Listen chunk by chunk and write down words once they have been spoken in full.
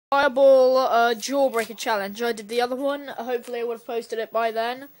Fireball Jawbreaker challenge. I did the other one. Hopefully I would have posted it by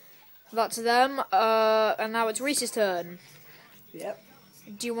then. That's them. And now it's Rhys's turn. Yep.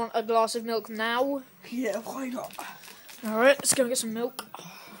 Do you want a glass of milk now? Yeah, why not? Alright, let's go and get some milk.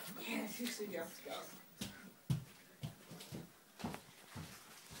 Yeah, seriously, you have to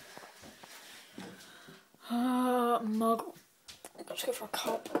go. Mug. Let's go for a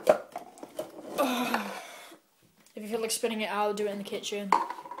cup. If you feel like spinning it out, do it in the kitchen.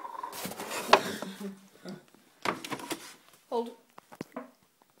 Hold.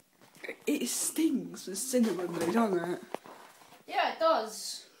 It stings with cinnamon though, doesn't it? Yeah, it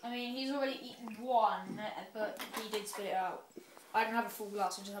does. I mean, he's already eaten one, but he did spit it out. I didn't have a full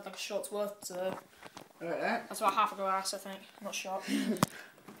glass, I just had like a shot's worth, so... Alright. That's about half a glass, I think. Not shot.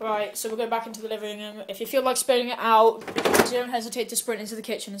 Right, so we'll go back into the living room. If you feel like spitting it out, don't hesitate to sprint into the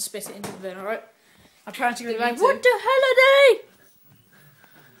kitchen and spit it into the bin, alright? I'm trying to be like, what the hell are they?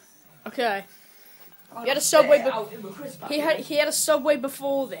 Okay. He had a Subway. He had a Subway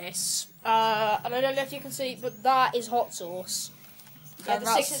before this. And I don't know if you can see, but that is hot sauce. Yeah, the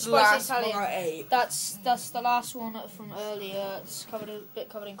that's the last spicy one I Italian. ate. That's the last one from earlier. It's covered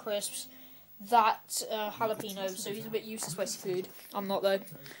in crisps. That jalapeno. So he's a bit used to spicy food. I'm not though.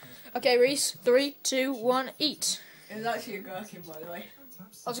 Okay, Rhys. 3, 2, 1, eat. It was actually a gherkin, by the way.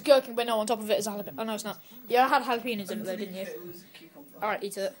 I was a gherkin, but no, on top of it is a jalapeno. Oh no, it's not. Yeah, I had jalapenos in it though, didn't you? It was a cucumber. Alright,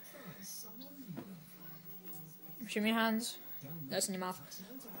 eat it. Show me your hands. No, it's in your mouth.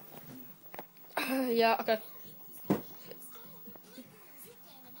 Yeah, okay.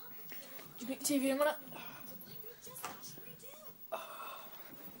 Just make the TV a minute.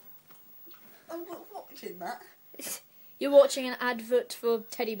 I'm not watching that. You're watching an advert for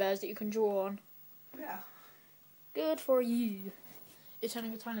teddy bears that you can draw on. Yeah. Good for you. You're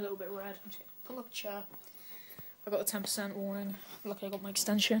turning a tiny little bit red. I'm just gonna pull up a chair. I got a 10% warning. Lucky I got my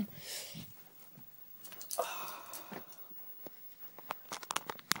extension.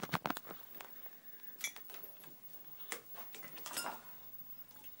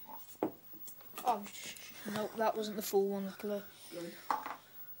 Oh, nope, that wasn't the full one, luckily. Good.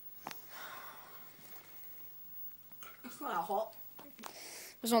 It's not that hot.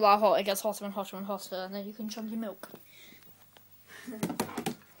 It's not that hot, it gets hotter and hotter and hotter, and then you can chug your milk.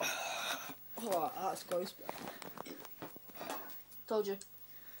 Oh, that's gross. Told you.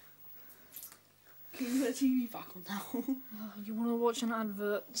 Can you put the TV back on now? You want to watch an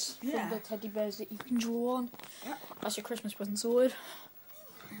advert for the teddy bears that you can draw on? Yeah. That's your Christmas present sorted.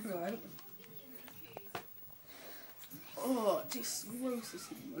 Right. Oh, this gross as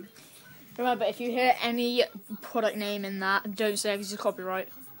cinnamon. Remember, if you hear any product name in that, don't say because it's copyright.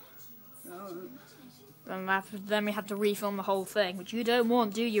 No. Then we have to refilm the whole thing, which you don't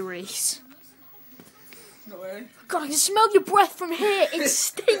want, do you, Rhys? Not really. God, I can smell your breath from here. It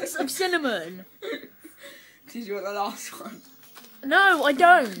stinks of cinnamon. Did you want the last one? No, I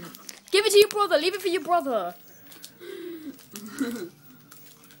don't. Give it to your brother. Leave it for your brother.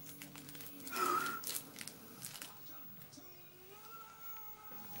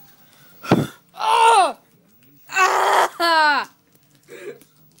 Oh! Ah!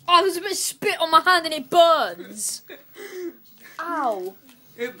 Oh, there's a bit of spit on my hand and it burns. Ow.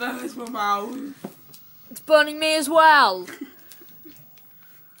 It burns my mouth. It's burning me as well.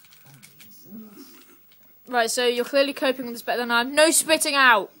 Right, so you're clearly coping with this better than I am. No spitting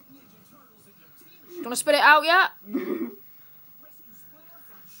out. Do you want to spit it out yet?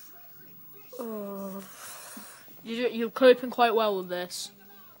 Oh. You're coping quite well with this.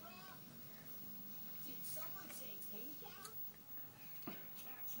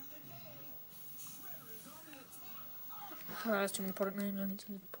 Oh, there's too many product names. I need to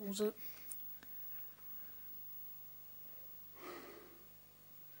pause it.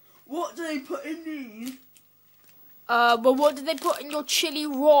 What do they put in these? Well, what did they put in your chili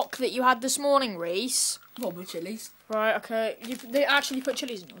rock that you had this morning, Rhys? Probably chilies. Right, okay. They actually put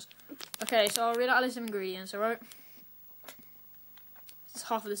chilies in yours. Okay, so I'll read out a list of ingredients, alright?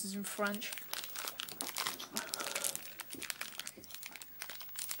 Half of this is in French.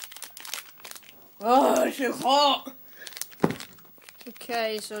 Oh, it's so hot.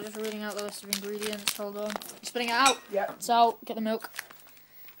 Okay, so just reading out the list of ingredients. Hold on. You're spitting it out? Yeah. It's out. Get the milk.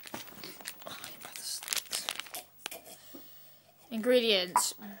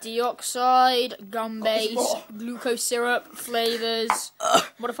 Ingredients: deoxide, gum base, glucose syrup, flavors,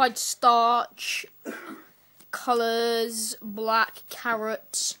 modified starch, colors, black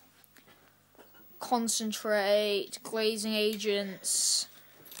carrot, concentrate, glazing agents,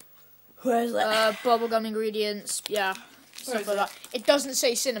 Where's that? bubblegum ingredients. Yeah, stuff like that. It doesn't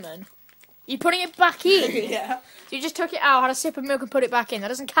say cinnamon. You're putting it back in? Yeah. So you just took it out, had a sip of milk and put it back in. That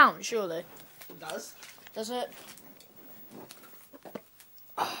doesn't count, surely. It does. Does it?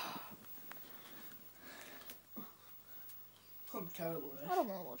 I'm terrible at I this. don't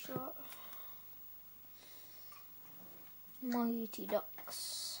want to watch that. Mighty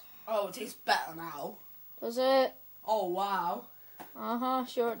Ducks. Oh, it tastes better now. Does it? Oh, wow. Uh-huh,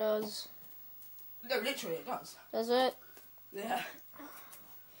 sure it does. No, literally it does. Does it? Yeah.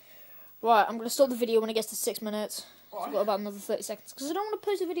 Right, I'm going to stop the video when it gets to 6 minutes. So Why? I've got about another 30 seconds. Because I don't want to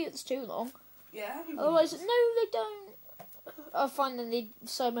post a video that's too long. Yeah. Otherwise, no, they don't. I find that they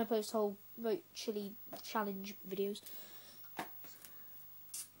decide my post whole vote chili challenge videos.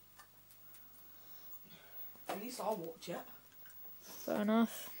 At least I'll watch it. Fair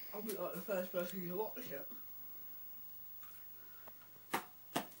enough. I'll be like the first person to watch it.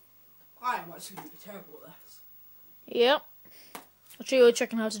 I am actually really terrible at this. Yep. I'll show you a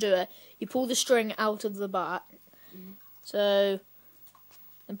trick on how to do it. You pull the string out of the bat. Mm. So,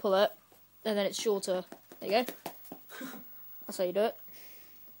 then pull it. And then it's shorter. There you go. That's how you do it.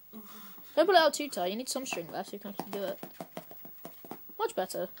 Don't pull it out too tight. You need some string left so you can actually do it. Much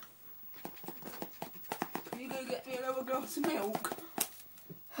better. Can you go get me another glass of milk?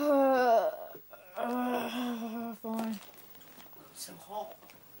 Fine. It's so hot.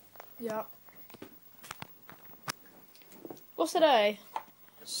 Yeah. What's today?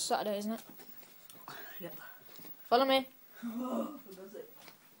 It's Saturday, isn't it? Yep. Follow me. Does it?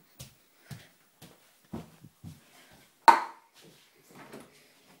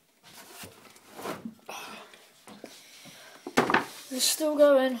 It's still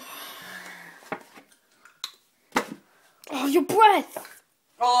going. Oh, your breath!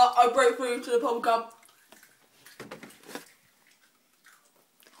 Oh, I broke through to the bubble gum.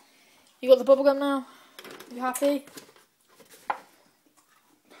 You got the bubblegum now? You happy?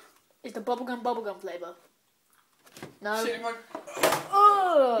 Is the bubblegum flavour? No. Cinnamon.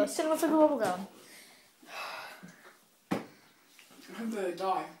 Oh, cinnamon flavour bubblegum. I'm gonna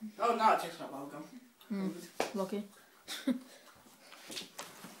die. Oh, now it tastes like bubble gum. Lucky.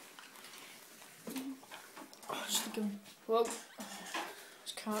 Just thinking. Whoa.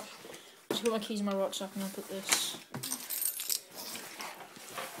 Just can't. Just got my keys in my rucksack and I'll put this.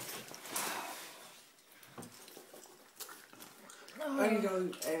 Only go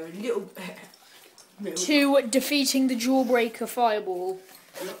a little bit. To defeating the Jawbreaker fireball.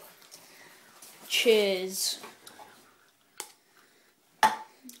 Cheers.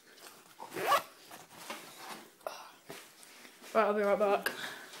 Right, I'll be right back.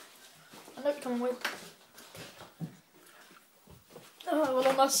 I know you're coming with. Oh, well,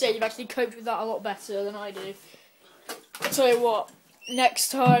 I must say, you've actually coped with that a lot better than I do. I'll tell you what,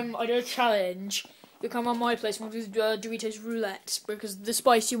 next time I do a challenge, you come on my place and we'll do Doritos roulette, because the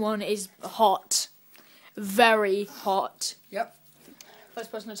spicy one is hot. Very hot. Yep. First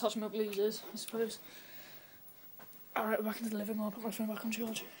person to touch milk loses, I suppose. Alright, we're back into the living room. I'll put my phone back on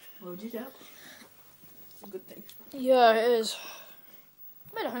charge. Well, did that? It's a good thing. Yeah, it is.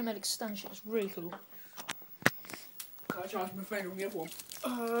 I made a homemade extension, it's really cool. Can I charge my phone on the other one?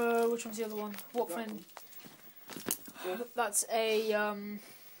 Which one's the other one? What That phone? one. That's a,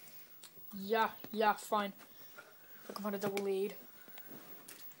 yeah, fine. I can find a double lead.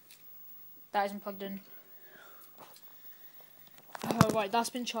 That isn't plugged in. Oh, right, that's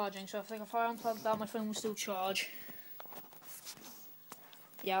been charging, so I think if I unplug that, my phone will still charge.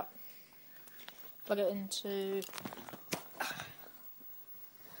 Yep. Plug it into...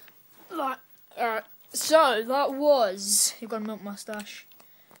 That. Alright, so that was... You've got a milk mustache.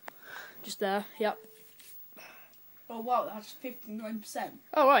 Just there, yep. Oh wow, that's 59%.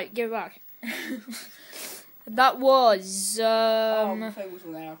 Oh, right, give it back. That was... Oh, my phone was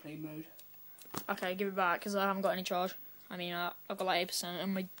on airplane mode. Okay, give it back, because I haven't got any charge. I mean, I've got like 8%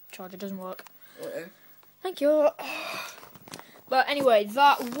 and my charger doesn't work. Thank you. But anyway,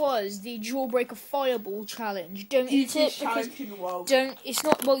 that was the Jawbreaker Fireball Challenge. Don't eat it, because... challenge in the world. Don't... It's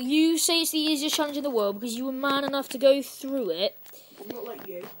not... Well, you say it's the easiest challenge in the world, because you were man enough to go through it. I'm not like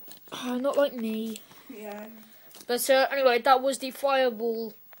you. Not like me. Yeah. But anyway, that was the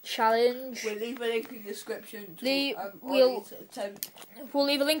Fireball Challenge. We'll leave a link in the description to we'll- attempt We'll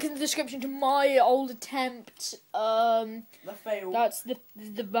leave a link in the description to my old attempt. the fail. That's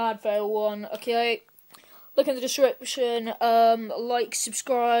the bad fail one. Okay, look in the description. Like,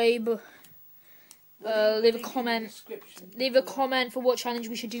 subscribe. Leave a comment. Leave a comment for what challenge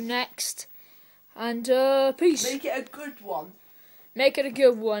we should do next. And peace. Make it a good one. Make it a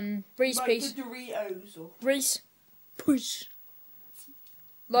good one. Rhys, Like peace. the Doritos or Rhys, peace.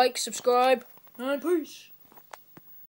 Like, subscribe, and peace.